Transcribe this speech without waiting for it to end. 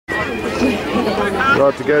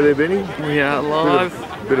Right to go there, Benny? We are live.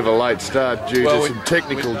 Bit of a late start due to some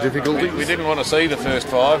technical difficulties. We didn't want to see the first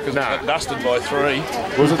five because we got dusted by 3.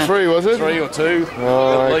 Was it 3, was it? 3 or 2,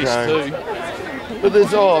 oh, at okay. least 2. But there's,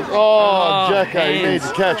 Jacko, you need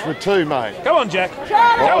to catch with 2, mate. Come on, Jack.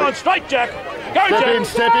 Come on, straight, Jack. Go, Jack.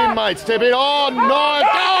 Step in, mate. Step in. Oh, no.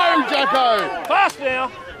 Go, Jacko. Fast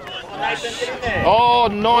now. Oh,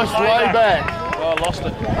 nice layback. Oh, I lost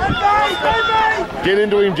it. Get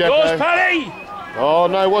into him, Jacko. Yours, Paddy. Oh,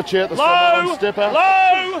 no, watch out. The Low. stepper.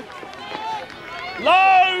 Low.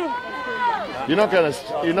 Low. You're not going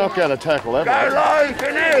to tackle that. Go low,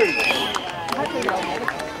 finish.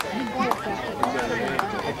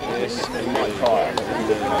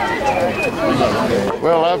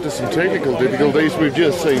 Well, after some technical difficulties, we've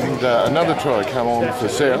just seen another try come on for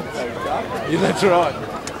South. Yeah, that's right.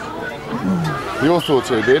 Your thoughts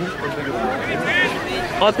here, Ben?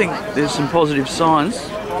 I think there's some positive signs,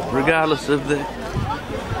 regardless of the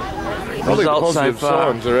results so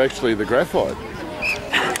far. Signs are actually the graphite.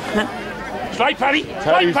 Straight, Paddy.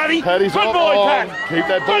 Straight, Paddy. Paddy's good boy, Pat. Keep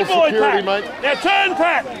that ball security, mate. Now turn,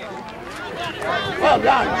 Pat. Well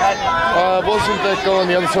done, Pat. Wasn't that guy on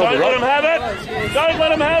the other side of the rock? Don't let him have it. Don't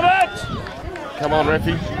let him have it. Come on,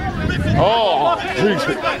 Reffy. Oh, geez.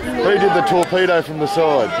 He did the torpedo from the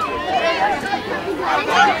side.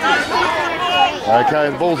 Okay,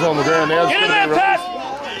 the ball's on the ground now. Get in there, Pat.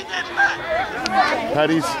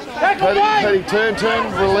 Paddy, turn,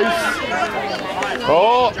 release.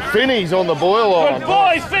 Oh, Finney's on the boil line. Good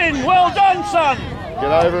boy, Finn. Well done, son.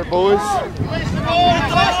 Get over it, boys.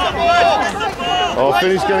 Oh,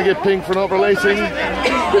 Finney's going to get pinged for not releasing.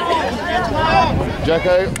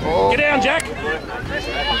 Jacko. Oh. Get down, Jack.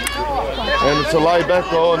 And it's a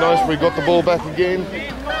layback. Oh, nice. We got the ball back again.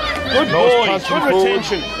 Good boys. Good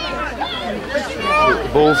retention. The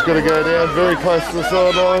ball's got to go down very close to the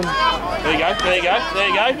sideline. There you go. There you go. There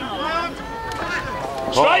you go.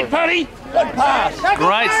 Straight, Paddy. Good pass.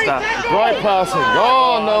 Great stuff. Great passing.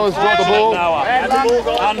 Oh, Noah's got the ball.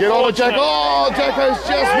 Get on it, Jacko. Oh, Jacko's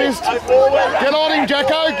just missed. Get on him,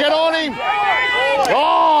 Jacko. Get on him.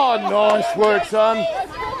 Oh, nice work, son.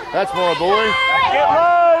 That's my boy. Get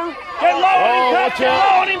low. Get low on him, Pat. Watch Get out.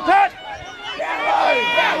 low on him, Pat.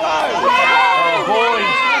 Oh, boys.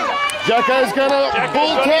 Jacko's going to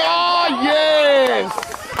bull to. Oh, yes.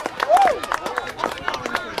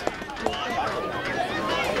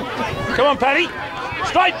 Come on, Paddy.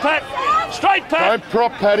 Straight, Pat. Straight, Pat. Don't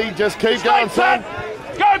prop, Paddy. Just keep going, son.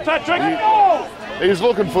 Go, Patrick. He's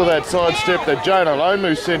looking for that sidestep that Jonah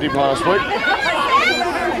Lomu sent him last week.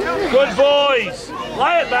 Good boys.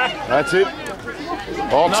 Lay it back. That's it.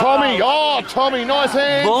 Oh, no. Tommy. Oh, Tommy. Nice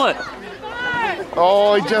hands. Bullet.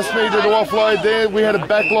 Oh, he just needed to offload there. We had a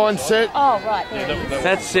backline set. Oh, right.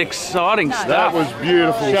 That's exciting stuff. That was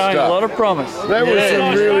beautiful Showing stuff. a lot of promise. That was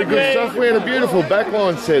some really good stuff. We had a beautiful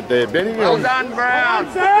backline set there, Benny. Well done, Brown.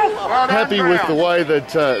 Happy with the way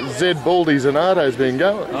that Zed Baldy's and Ardo's been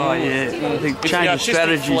going. Oh, yeah. I think changing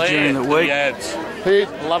strategies during the week.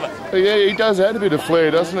 Love it. Yeah, he does add a bit of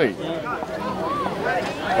flair, doesn't he?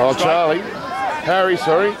 Oh, Charlie. Harry's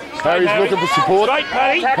looking for support. Straight,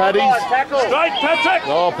 Paddy. Paddy's. Straight, Patrick.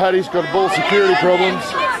 Oh, Paddy's got ball security problems.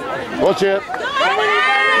 Watch out.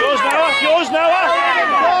 Yours, Noah.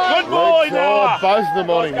 Good boy, Noah. Oh, both of them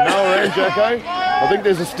on him. Noah and Jacko. I think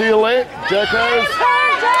there's a steal there. Jacko's.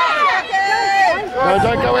 No,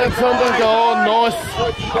 don't go out, son. Don't go. Oh, nice.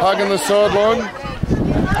 Hugging the sideline.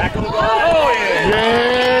 Oh, yeah.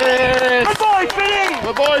 Yes. Good boy, Finny.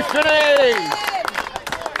 Good boy, Finny.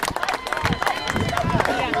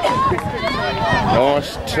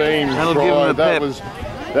 Nice team try. That was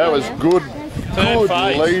good. Good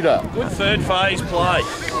leader. Good third phase play.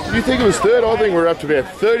 You think it was third? I think we're up to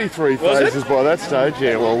about 33 phases by that stage.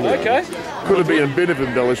 Yeah, well, okay. Could have been a bit of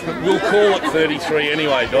embellishment. We'll call it 33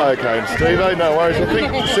 anyway, Doc. Okay, Steve, no worries. I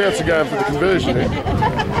think the Souths are going for the conversion here.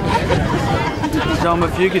 Tom,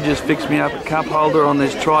 if you could just fix me up a cup holder on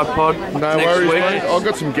this tripod no next worries, week. Mate. I've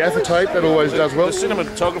got some gaffer tape. That always does well. The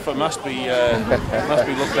cinematographer must be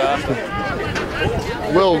looked after.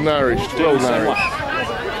 Well nourished. Well nourished.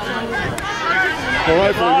 Well,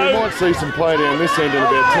 hopefully we might see some play down this end in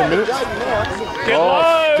about 10 minutes.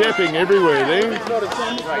 Stepping everywhere there.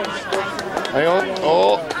 Hang on.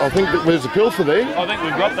 Oh, I think that there's a pilfer there. I think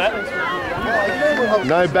we've got that.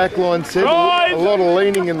 No backline set. Drive. A lot of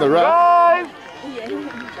leaning in the ruck. Drive.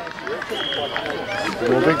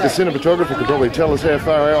 Well, I think the cinematographer could probably tell us how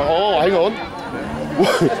far out. Oh, hang on.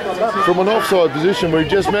 From an offside position, we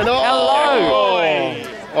just met. Oh, hello.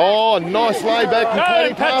 Oh, nice layback from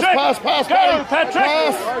Paddy. Pass, Go, Paddy. Patrick.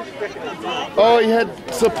 Pass. Oh, he had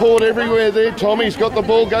support everywhere there. Tommy's got the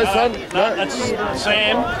ball. Go, son. No, that's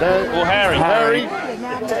Sam No. or Harry. Harry.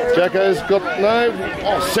 Jacko's got no.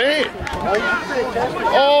 Oh, Sam.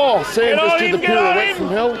 Oh, Sam just did the pirouette from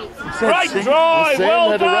hell. Great drive. Sam Well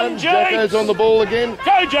had a done, run. Jacko's on the ball again.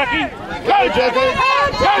 Go, Jackie. Go, Jacko. Go,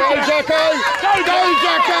 Jacko. Go,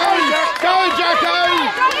 Jacko. Go, Jacko.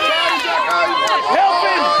 Help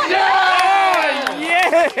him.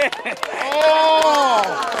 Oh.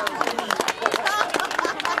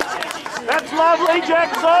 That's lovely,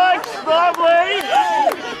 Jack Sykes. Lovely.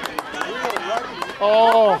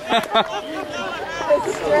 Oh.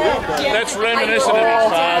 That's reminiscent of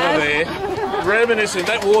his father there. Reminiscent.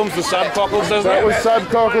 That warms the subcockles, doesn't That it? was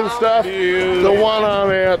subcockle stuff. The one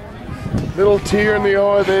arm out. Little tear in the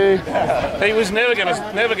eye there. He was never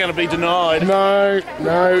going to be denied. No,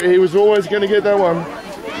 he was always going to get that one.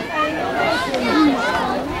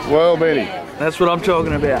 Well, Benny. That's what I'm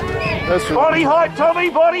talking about. That's Body height, Tommy.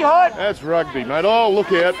 Body height. That's rugby, mate. Oh,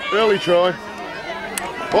 look out. Early try.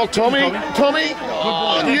 Well, Tommy.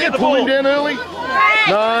 Oh, Get yeah, the pull him ball. down early.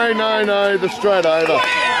 No. The straight over.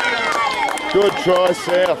 Good try,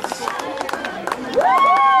 Souths.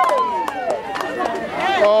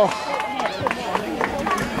 Oh,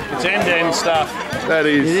 It's end-to-end stuff. that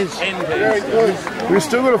is. It is. End-to-end stuff. We're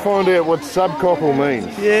still going to find out what subcockle means.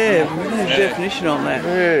 Yeah, there's a definition on that.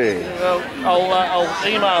 Yeah. Well, I'll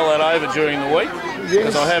email that over during the week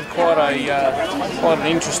because I have quite an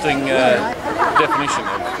interesting definition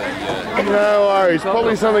of the. No worries.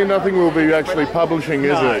 Probably something nothing will be actually publishing,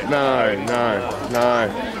 is it? No.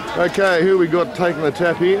 Okay, who we got taking the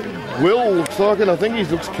tap here? Will looks like it. I think he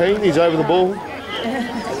looks keen. He's over the ball.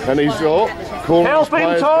 And he's calling Help his him,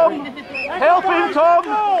 players Tom! back. Help him, Tom!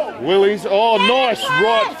 Willie's. Oh, nice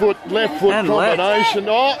right foot, left foot And combination.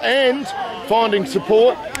 Oh, and finding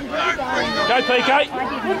support. Go, PK!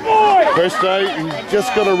 Good boy! Presto, he's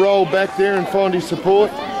just got to roll back there and find his support.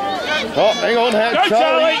 Oh, hang on, Go,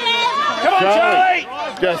 Charlie! Come on, Charlie!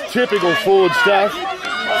 Just typical forward stuff.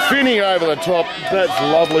 Finny over the top. That's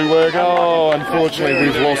lovely work. Oh, unfortunately,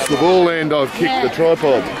 we've lost the ball and I've kicked the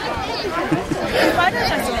tripod.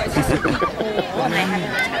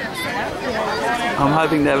 I'm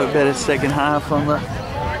hoping to have a better second half on the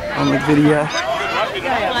video.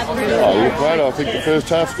 Oh, look, mate, I think the first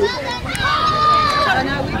half's good.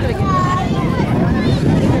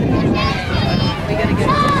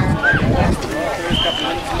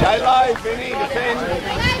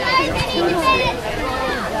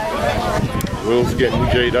 Will's getting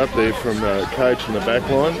G'd up there from coach in the back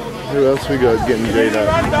line. Who else we got getting G'd up?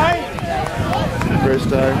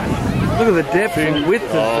 Presto. Look at the depth and width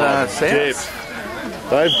of South. Depth.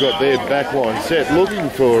 They've got their back line set, looking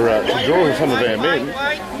for to draw some of our men.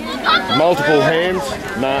 Multiple hands,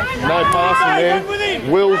 no passing there.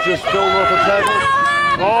 Will just fell off a tackle.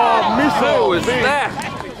 Oh, missile! What was Finn. that?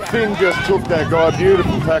 Finn just took that guy.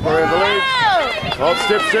 Beautiful tackle around the legs. Oh,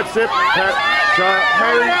 step.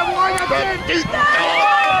 Harry.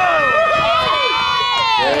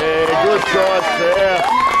 Yeah, good try, South.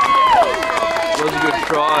 It was a good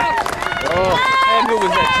try. Oh. How good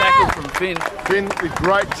was that tackle from Finn? Finn, a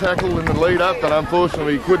great tackle in the lead up, but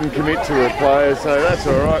unfortunately he couldn't commit to a player, so that's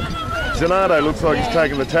all right. Zanardo looks like he's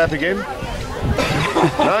taking the tap again.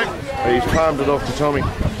 No, he's palmed it off to Tommy.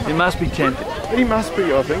 He must be tempted. He must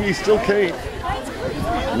be, I think. He's still keen.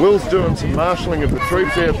 Will's doing some marshalling of the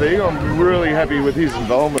troops out there. I'm really happy with his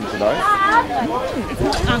involvement today. All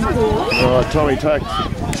right, Tommy takes.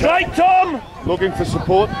 Straight, Tom! Looking for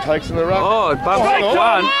support, takes in the ruck. Oh, bumped Straight, one.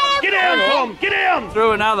 Tom! Get down, Tom! Get down!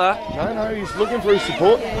 Through another. No, he's looking for his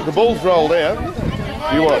support. The ball's rolled out.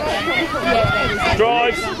 You watch.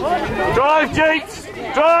 Drive! Drive, Jeeps!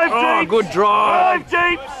 Drive, Oh, Jeeps! good drive.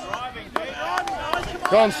 Drive, Jeeps!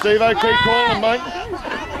 Go on, Steve-O, keep calling, mate.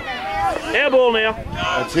 Our ball now.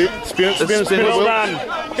 That's it. Spin it, Well Will. done.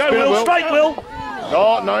 Go, Spin it, Will. Will. Straight, Will.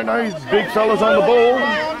 Oh, no, these big fellas on the ball.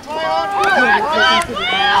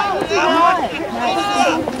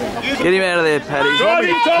 Get him out of there, Paddy. Drive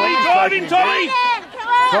him, Tommy. Drive him, Tommy.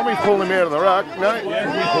 Tommy's pulling him out of the ruck. No.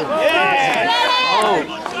 Yeah.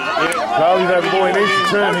 Charlie's over the ball. He needs to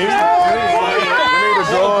turn here. We need a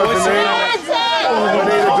drive in there. We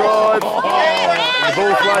need a drive. The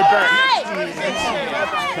ball played back.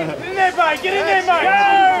 Get in there, mate. Get in there,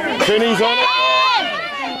 mate. Finney's on it.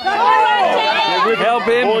 Yeah, with Help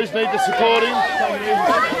him. Boys need to support him.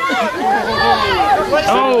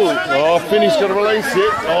 Oh, Finney's got to release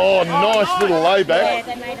it. Oh, nice little layback.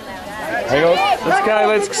 Hang on. let's go.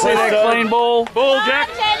 Let's see that clean ball. Ball, Jack.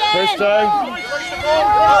 Presto.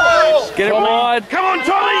 Get it wide. Come on,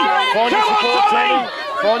 Tommy! Find your Come on, support, Tommy! Tommy.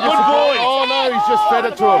 Find your Good support. boy. Oh no, he's just fed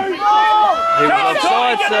it to him. He was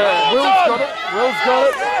offside, get the sir. ball. Will's got it. Will's got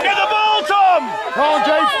it. Get the ball, Tom! Come on,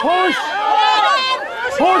 Jeeps, push!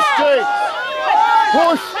 Push, Jeeps!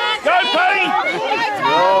 Push! Go, Paddy!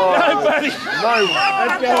 Oh, Go, Paddy! no.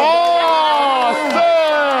 Oh,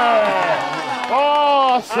 sir!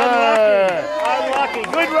 Oh, sir! Unlucky.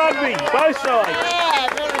 Good rugby, both sides.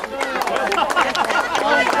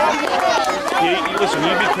 Listen,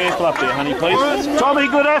 you be careful up there, honey, please. Tommy,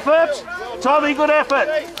 good effort. Tommy, good effort.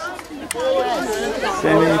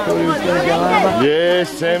 Sammy thought he was going to go over. Yes,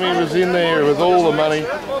 Sammy was in there with all the money.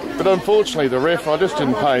 But unfortunately, the ref, I just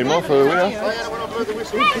didn't pay him off earlier.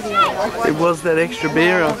 It was that extra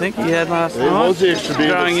beer, I think, he had last night. It was the extra beer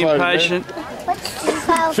that Growing slowed him down. impatient.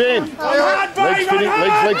 Finn! Legs fitting,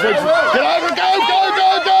 legs. Get over, go!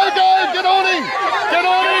 Get on him! Get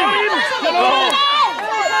on him! Get on him!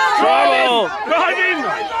 Trouble! Drive him!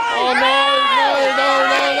 Oh, no!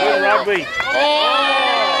 Good rugby. Oh!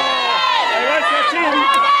 They won't catch him.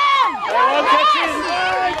 They won't catch him.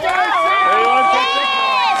 They won't catch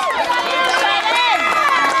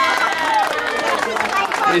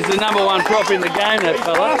him. He's the #1 prop in the game, that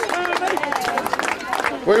fella.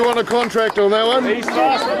 We want a contract on that one. He's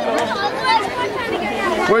fast.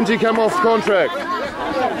 When's he come off contract?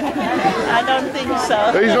 I don't think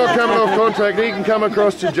so. He's not coming off contract. He can come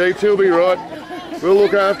across to Jeeps. He'll be right. We'll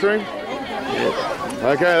look after him.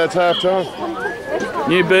 Okay, that's half time.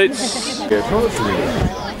 New boots. Yeah,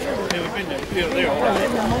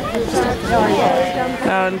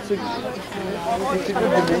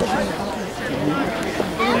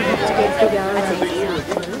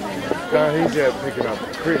 it's he's out picking up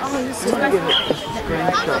Chris.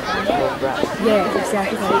 Yeah,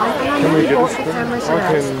 exactly. Can we get a screen? cameras I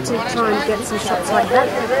can. to try and get some shots like that.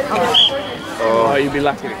 Oh, you'd be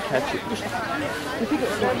lucky to catch it.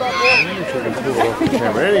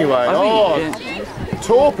 Camera. Anyway, I oh, think,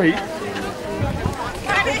 Torpy.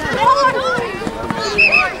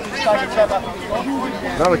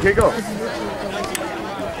 Another kick-off.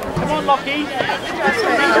 Come on, Lockie.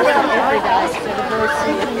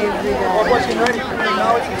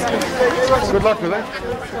 Good luck with that.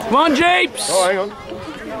 Come on, Jeeps! Oh, hang on.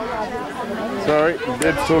 Sorry,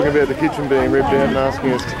 Deb's talking about the kitchen being ripped out and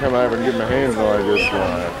asking us to come over and give him a hand. And I just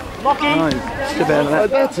Oh, step out of that.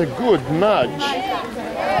 that's a good nudge.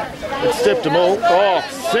 It stepped them all. Oh,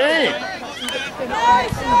 Sam!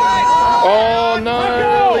 Oh no,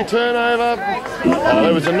 early turnover. Oh,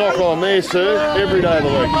 there was a knock on there, sir. Every day of the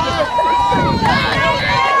week.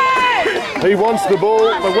 He wants the ball.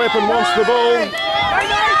 The weapon wants the ball.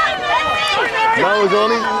 Noah's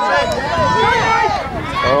on him.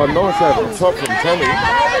 Oh, nice over the top from Tommy.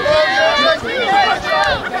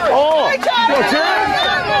 Oh, what's that?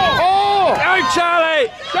 Oh! Go, Charlie!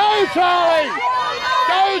 Go, Charlie!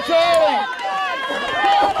 Go, Charlie!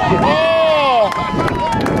 Oh!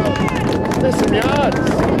 There's some yards.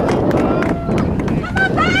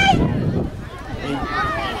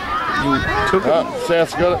 Took it. Oh,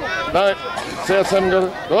 South's got it. No, South's haven't got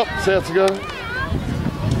it. Oh, South's got it.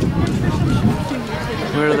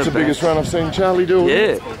 Where are That's the biggest backs? run I've seen Charlie do.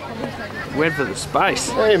 Yeah. Went for the space.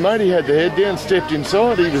 Hey, mate, he had the head down, stepped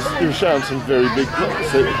inside. He was showing some very big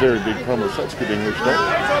promise. That's good English, mate.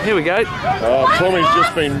 Here we go. Oh, Tommy's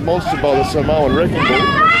just been monstered by the Samoan wrecking ball.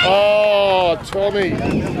 Oh, Tommy.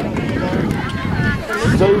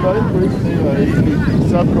 Steve,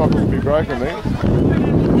 his subcock will be broken there.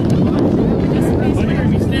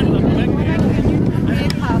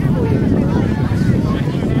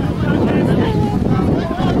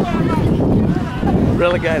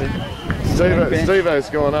 Relegated. Steve-O's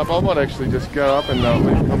gone up. I might actually just go up and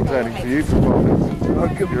be commentating for you for 5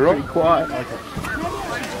 minutes. You're right. Quiet.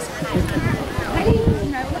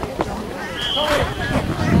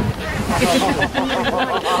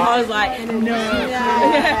 I was like, no.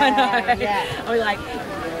 Yeah, I know. I was like,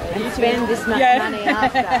 Spend this much money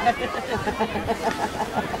after.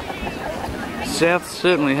 South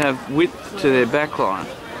certainly have width to their back line.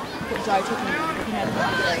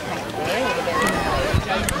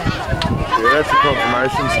 Yeah, that's a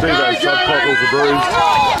confirmation. Steve-O's subcockles are bruised.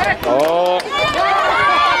 Oh.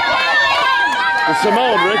 The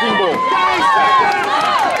Samoan wrecking ball.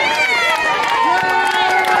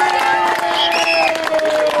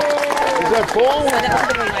 Is that ball?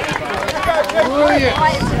 Brilliant.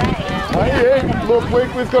 Hey, yeah, look,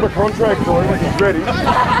 we've got a contract for him. He's ready.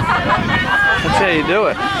 That's how you do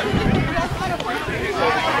it.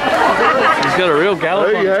 He's got a real gallop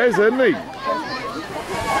He on him. has, hasn't he?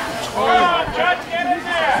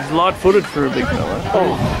 He's light-footed for a big fella.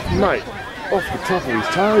 Oh, mate. off the top of his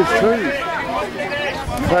toes too.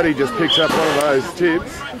 Paddy just picks up one of those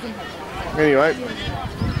tips. Anyway.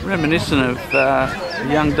 Reminiscent of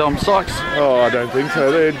young Dom Sykes. Oh, I don't think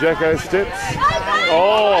so. There, Jacko steps.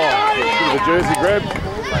 Oh, bit of a jersey grab.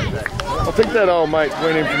 I think that old mate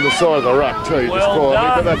went in from the side of the ruck too, just quietly,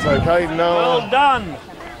 but that's okay. Noah. Well done.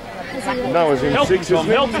 Noah's in 6, isn't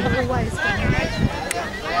he?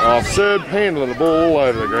 Oh, Serb handling the ball all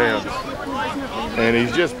over the ground. And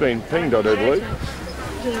he's just been pinged, I do believe.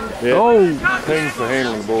 Yeah, pinged for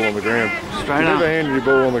handling the ball on the ground. Straight Never up. handle your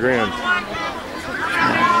ball on the ground.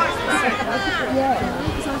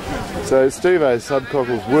 So Steve-O's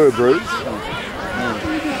subcockles were bruised.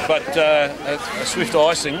 But a swift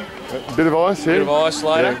icing. A bit of ice, yeah? Bit of ice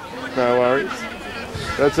later. Yeah, no worries.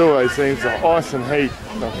 That's always seems to ice and heat,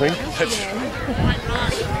 I think.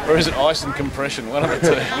 Or is it ice and compression? One of the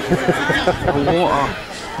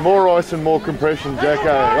two. More ice and more compression,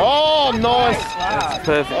 Jacko. Oh, nice! That's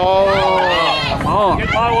perfect. Oh, Come on.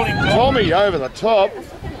 Get low on him, Tom. Tommy over the top. Get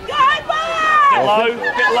low,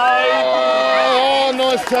 get low. Oh,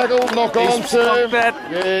 nice tackle. Knock on, sir. that.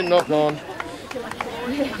 Yeah, knock on.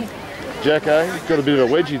 Jacko, got a bit of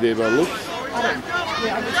a wedgie there by the looks.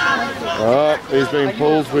 Oh, he's been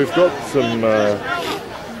pulled. We've got some...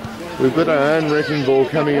 we've got our own wrecking ball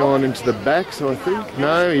coming on into the backs, I think.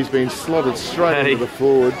 No, he's been slotted straight into the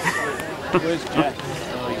forwards. Where's Jack?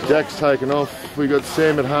 Jack's taken off. We got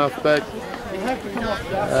Sam at half back.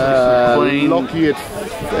 Clean. Lockie at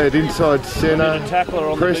inside centre. Tackler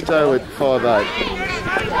on the big Presto at 5'8".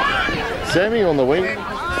 Sammy on the wing. So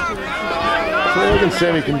I reckon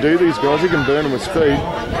Sammy can do these guys. He can burn them with speed.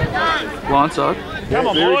 Blindside. Come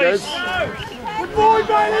on, there boys. he goes. Good boy,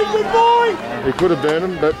 baby, good boy. He could have burned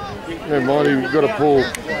him, but never mind. He got a poor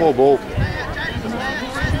ball.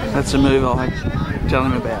 That's a move I'll tell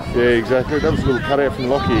him about. Yeah, exactly. That was a little cutout from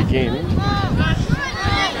Lockie again.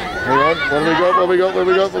 Hang on. What have we got? What have we got? What have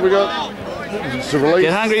we got? What have we got? It's a release.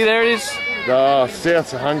 Get hungry, there it is. Ah,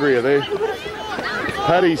 Souths are hungrier there.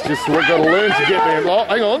 Paddy's just got to learn to get there. Oh,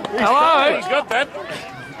 hang on. Hello. He's got that.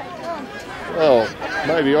 Oh,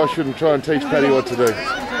 maybe I shouldn't try and teach Paddy what to do.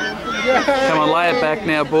 Come on, lay it back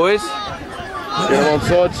now, boys. Get him on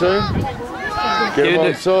side soon. Get him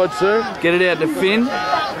on side soon. Get it out to Finn.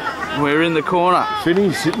 We're in the corner.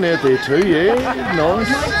 Finney's sitting out there too, yeah. Nice.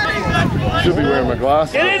 Should be wearing my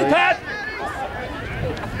glasses. Get in, Pat.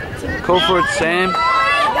 Call for it, Sam. Get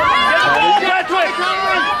the ball, Patrick.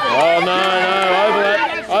 Oh, no,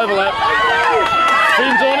 overlap.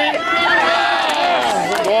 Finn's on him.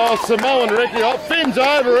 Oh, Samoan Ricky. Oh, Finn's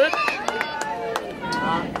over it.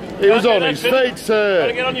 He was on his feet, Gotta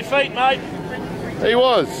sir. get on your feet, mate. He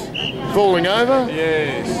was. Falling over?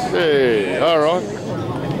 Yes. Yeah, all right.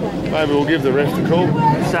 Maybe we'll give the ref the call.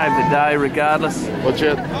 Save the day regardless. Watch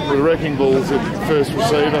out, the wrecking ball's at first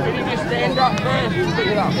receiver.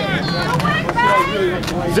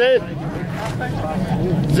 Zed!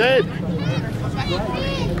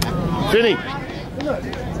 Finney!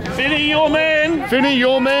 Finny, your man. Finney,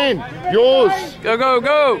 your man! Yours! Go, go,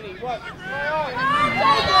 go!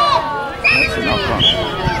 That's a knock on.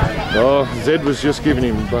 Oh, Zed was just giving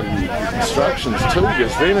him instructions too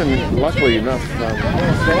just then, and luckily enough,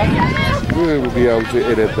 we'll be able to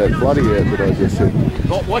edit that bloody out that I just said.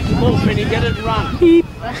 Watch the ball, Finny. Get it and run.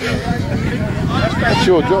 That's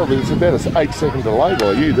your job, it's about an 8-second delay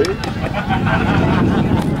by you there.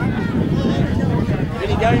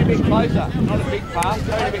 Finny, go in a bit closer. Not a big pass.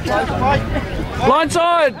 Go in a bit closer.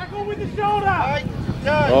 Blindside! Tackle with the shoulder.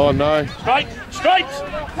 Oh no. Straight.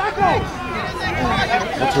 Tackle.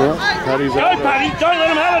 That's all right. Paddy's Go, over. Paddy. Don't let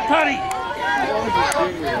him have it, Paddy.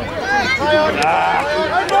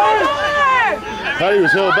 Paddy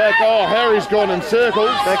was held back. Oh, Harry's gone in circles.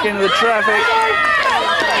 Back into the traffic.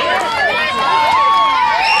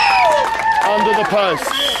 Under the post.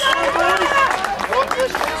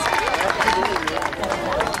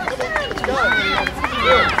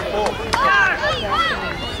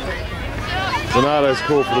 Donato's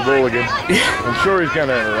called for the ball again. I'm sure he's going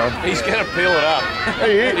to have a run. He's going to peel it up.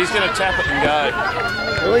 Hey, He's going to tap it and go. I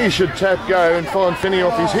think he should tap go and find Finney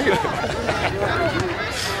off his hip.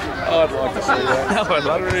 I'd like to see that. I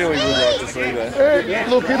really would like to see that.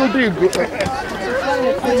 Look, it'll be a good...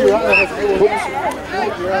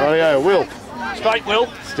 Rightio, Will. Straight, Will.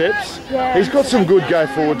 Steps. He's got some good go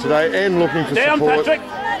forward today and looking for Down, support. Patrick.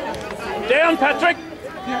 Down, Patrick.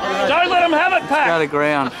 Don't let him have it, Go Pat. to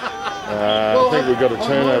ground. I think we've got a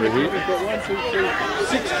turnover here.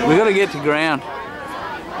 We've got to get to ground.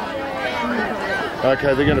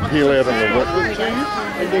 Okay, they're going to peel out on the left.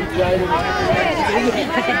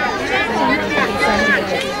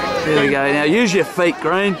 There we go. Now use your feet,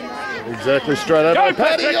 Green. Exactly, straight over. Go,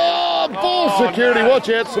 Paddy, Patrick. oh, ball security, watch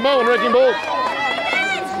out. Samoan wrecking ball.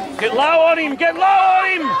 Get low on him, get low on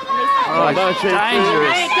him! Oh, don't it's cheat.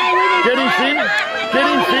 dangerous. Get him, Finn. Get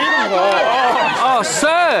him, Finn. Oh, Oh,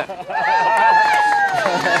 sir!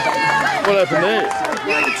 what happened there?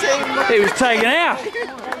 He was taken out.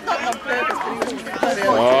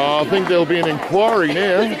 Oh, I think there'll be an inquiry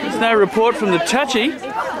now. There's no report from the touchy.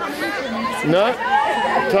 No,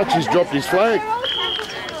 Touchy's dropped his flag.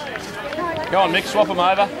 Go on, Mick, swap him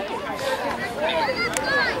over.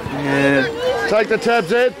 Yeah. Take the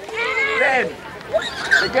tabs, Ed. Ben,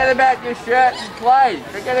 forget about your shirt and play.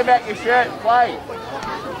 Forget about your shirt and play.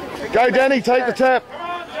 Go, Danny, take the tap.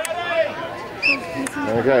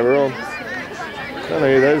 Okay, we're on. Don't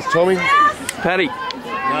know who that is, Tommy. Paddy.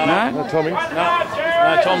 No? No, Tommy.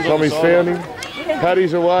 No, Tom's Tommy's on the found him.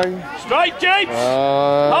 Paddy's away. Straight, Jeeps!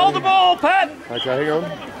 Hold the ball, Pat! Okay, hang on.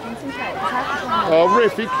 Oh,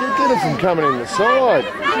 ref, you can get us from coming in the side.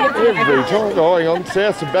 Every time. Oh, hang on.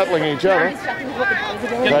 Souths are battling each other. Get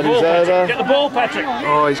the Paddy's ball, Patrick. over. Get the ball, Patrick.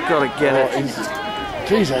 Oh, he's got to get it.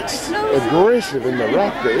 Geez, that's aggressive in the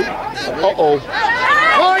ruck there. Uh-oh.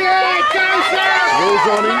 Oh yeah, go South! Will's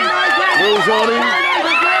on him. Will's on him.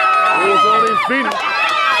 Will's on him. Finn.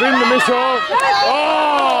 Finn the missile.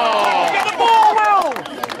 Oh! Get the ball,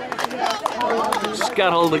 Will!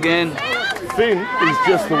 Scuttled again. Finn is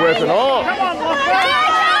just the weapon. Oh!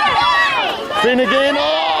 Finn again.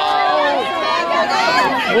 Oh!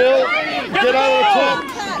 Will, get over the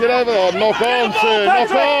top. Get over. Oh, knock on, sir.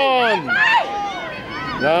 Knock on.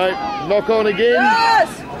 No, knock on again.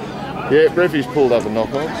 Yeah, referee's pulled up a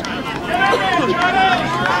knock on.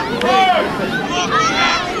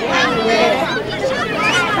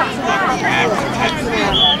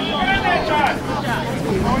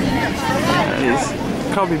 That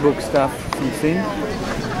is copybook stuff from Finn.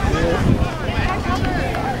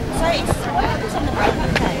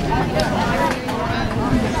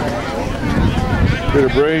 Bit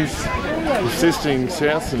of breeze. Assisting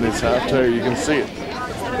Souths in this half too. You can see it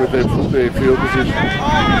with their field position.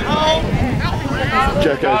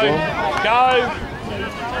 Jacko's on. Go!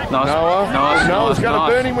 Nice. Noah's going to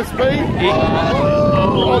burn him with speed.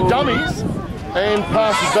 Oh, dummies. And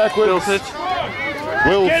passes backwards. Built it.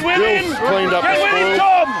 Get with Will's him! cleaned up the Get with him, spoil.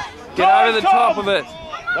 Tom! Get over the top of it.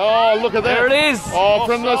 Oh, look at that. There it is. Oh,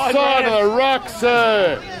 from the Offside, side man. of the ruck,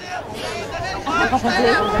 sir.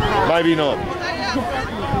 Maybe not.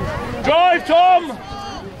 Drive, Tom!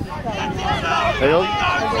 Hang on.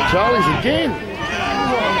 Charlie's again.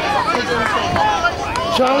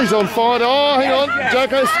 Charlie's on fire. Oh, hang on.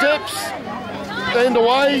 Jacko steps. End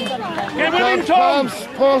away. Get with him, Tom!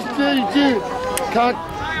 Can't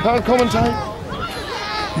commentate.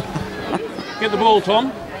 Get the ball,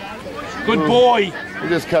 Tom. Good boy. He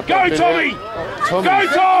just cut Go, that bit Tommy! out. Tommy. Go,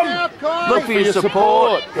 Tom! Look for your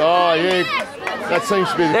support. Oh, yeah. That seems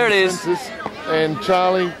to be the There it is. consensus. And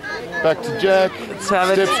Charlie, back to Jack. Let's have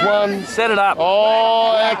it. Steps one. Set it up.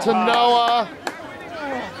 Oh, out to Noah.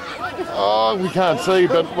 Oh, we can't see,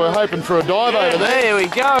 but we're hoping for a dive over there. There we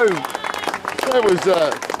go. That was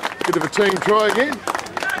a bit of a team try again.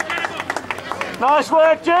 Nice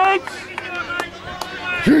work, Jeeps!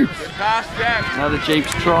 Pass Jack. Another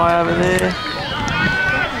Jeeps try over there.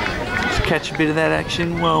 Just catch a bit of that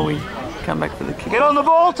action while we come back for the kick. Get on the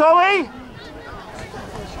ball, Tommy!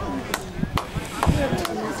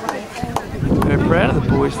 Very proud of the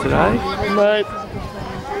boys today. Mate,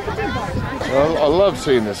 I love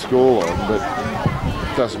seeing the scoreline, but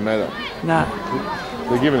it doesn't matter. No.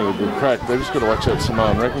 They're giving it a good crack. They've just got to watch that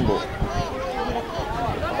Samoan wrecking ball.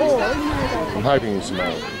 I'm hoping it's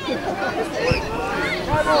Samoan.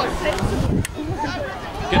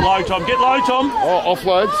 Get low, Tom. Get low, Tom. Oh,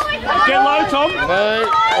 offloads. Get low, Tom. No.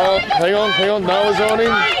 Oh, hang on. Noah's on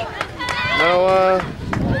him. Noah.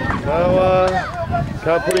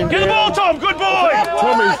 Can't put him Get the ball, down. Tom. Good boy.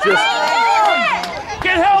 Tommy's just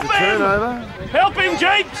Get help him. turnover. Help him,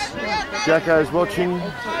 Jeeps. Jacko's watching.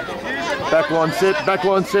 Backline set.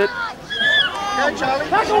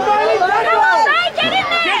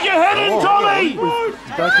 Get your head in, Tommy.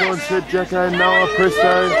 Backline set. Jacko, Noah,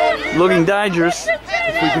 Presto. Looking dangerous.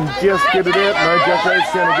 If we can just get it out. No,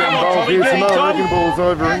 Jacko's going to get involved here. Get him, Samoan Tom. wrecking ball's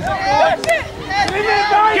over him. Get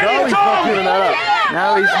him, Charlie's not Tom. giving that up.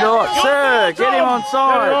 No, he's not. Sir, get him on Get it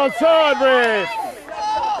side. onside, ref.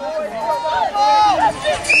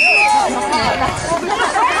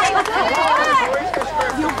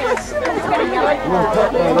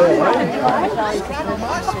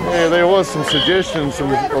 Yeah, there was some suggestions,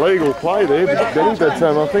 some illegal play there, Benny, but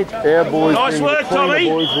I think our boys, Nice being work, the cleaner Tommy.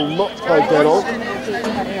 boys, will not take that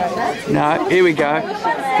off. No, here we go.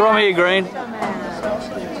 From here, Green.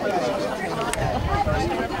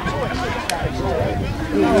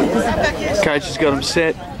 Coach has got him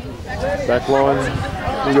set. Back line.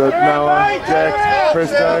 We got Noah, Jack,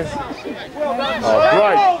 Presto.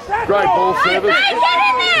 Oh, great ball service.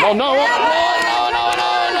 Oh, Noah.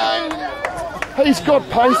 No. He's got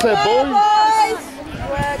pace, that boy.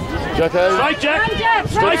 Jacko. Straight, Jack.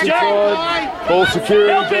 Straight, Steps Jack. inside. Ball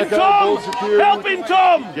security, Help him, Jacko. Tom. Ball security. Help him,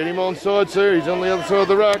 Tom. Get him on side, sir. He's on the other side of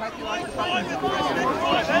the ruck.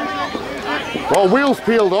 Oh, wheels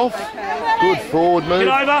peeled off. Good forward move.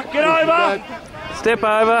 Get over. Get over. Step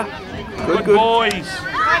over. Good boys.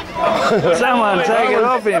 Someone take it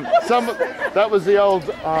off him. That was the old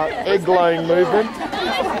egg laying movement.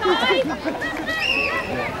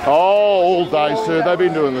 Oh, all day, sir. They've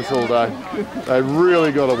been doing this all day. They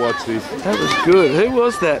really got to watch this. That was good. Who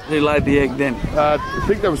was that who laid the egg then? I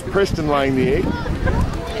think that was Preston laying the egg.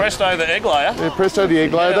 Presto the egg layer. Yeah, Presto the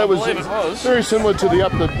egg layer. Yeah, That I was believe it was. very similar to the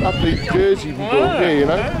up the jersey ball. Yeah, you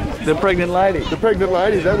know. The pregnant lady. The pregnant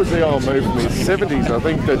lady, that was the old move from the 70s. I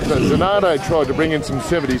think that Zanardo tried to bring in some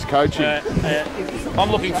 70s coaching. I'm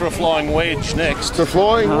looking for a flying wedge next. The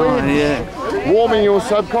flying Oh, wind. yeah. Warming your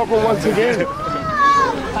subcockle once again.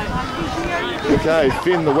 Okay,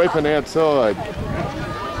 Finn, the weapon outside.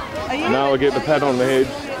 Noah get the pat on the head.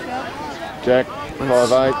 Jack,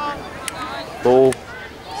 5'8". Ball.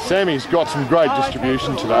 Sammy's got some great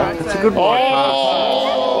distribution today. It's a good wide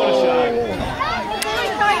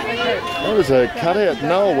That was a cutout.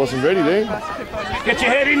 Noah wasn't ready there. Get your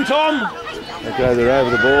head in, Tom. Okay, they're over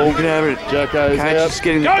the ball. pass. Get over it. Jacko's Coach out. is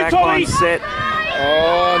getting the Go, back Tommy. line set.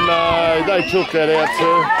 Oh no, they took that out,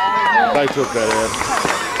 sir. They took that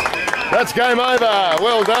out. That's game over.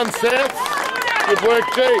 Well done, Seth. Good work,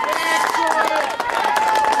 Jeep.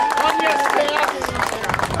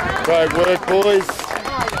 Great work, boys.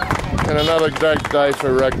 And another great day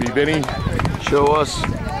for rugby, Benny. Sure was.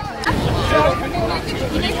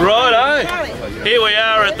 Righto. Here we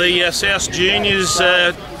are at the South Juniors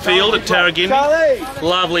field at Tarragindi.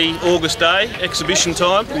 Lovely August day, exhibition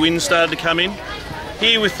time. The wind started to come in.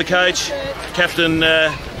 Here with the coach, Captain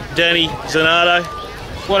Danny Zanardo.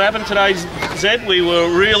 What happened today, Zed? We were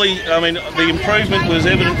really, the improvement was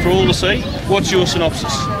evident for all to see. What's your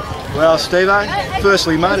synopsis? Well, Steve-o,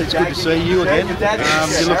 firstly, mate, it's good to see you again.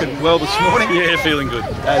 You're looking well this morning. Yeah, feeling good.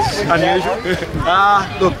 As unusual.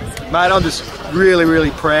 Look, mate, I'm just really,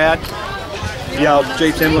 really proud. The old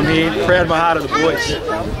Jeeps emblem here. Proud of my heart of the boys.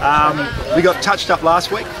 We got touched up last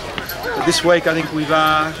week. But this week, I think we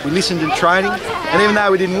listened in training. And even though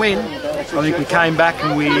we didn't win, I think we came back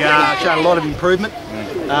and we showed a lot of improvement.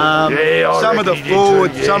 Some of the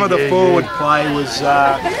forward play was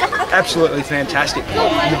absolutely fantastic.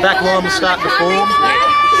 And the back line was starting to form,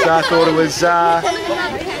 so I thought it was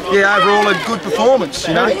overall a good performance,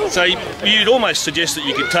 you know. So you'd almost suggest that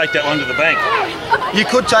you could take that one to the bank. You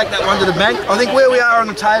could take that one to the bank. I think where we are on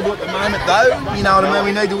the table at the moment, though, you know what I mean,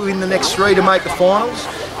 we need to win the next 3 to make the finals.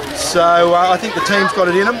 So I think the team's got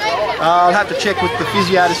it in them. I'll have to check with the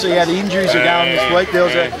physio to see how the injuries are going this week. There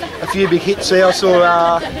was a few big hits there. I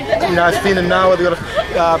saw, Finn and Noah, they've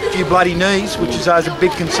got a few bloody knees, which is a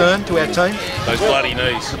big concern to our team. Those bloody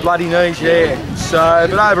knees. The bloody knees, yeah. So,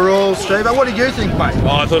 but overall, Steve, what did you think, mate?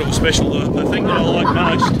 Oh, I thought it was special. The thing that I like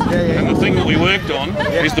most, and the thing that we worked on,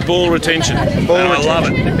 is the ball retention. I love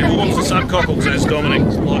it. It warms the subcockles, as Dominic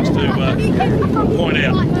likes to point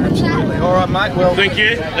out. Absolutely. All right, mate. Well, Thank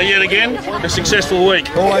you. Yet again, a successful week.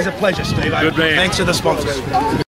 always a pleasure, Steve. Good man. Thanks to the sponsors.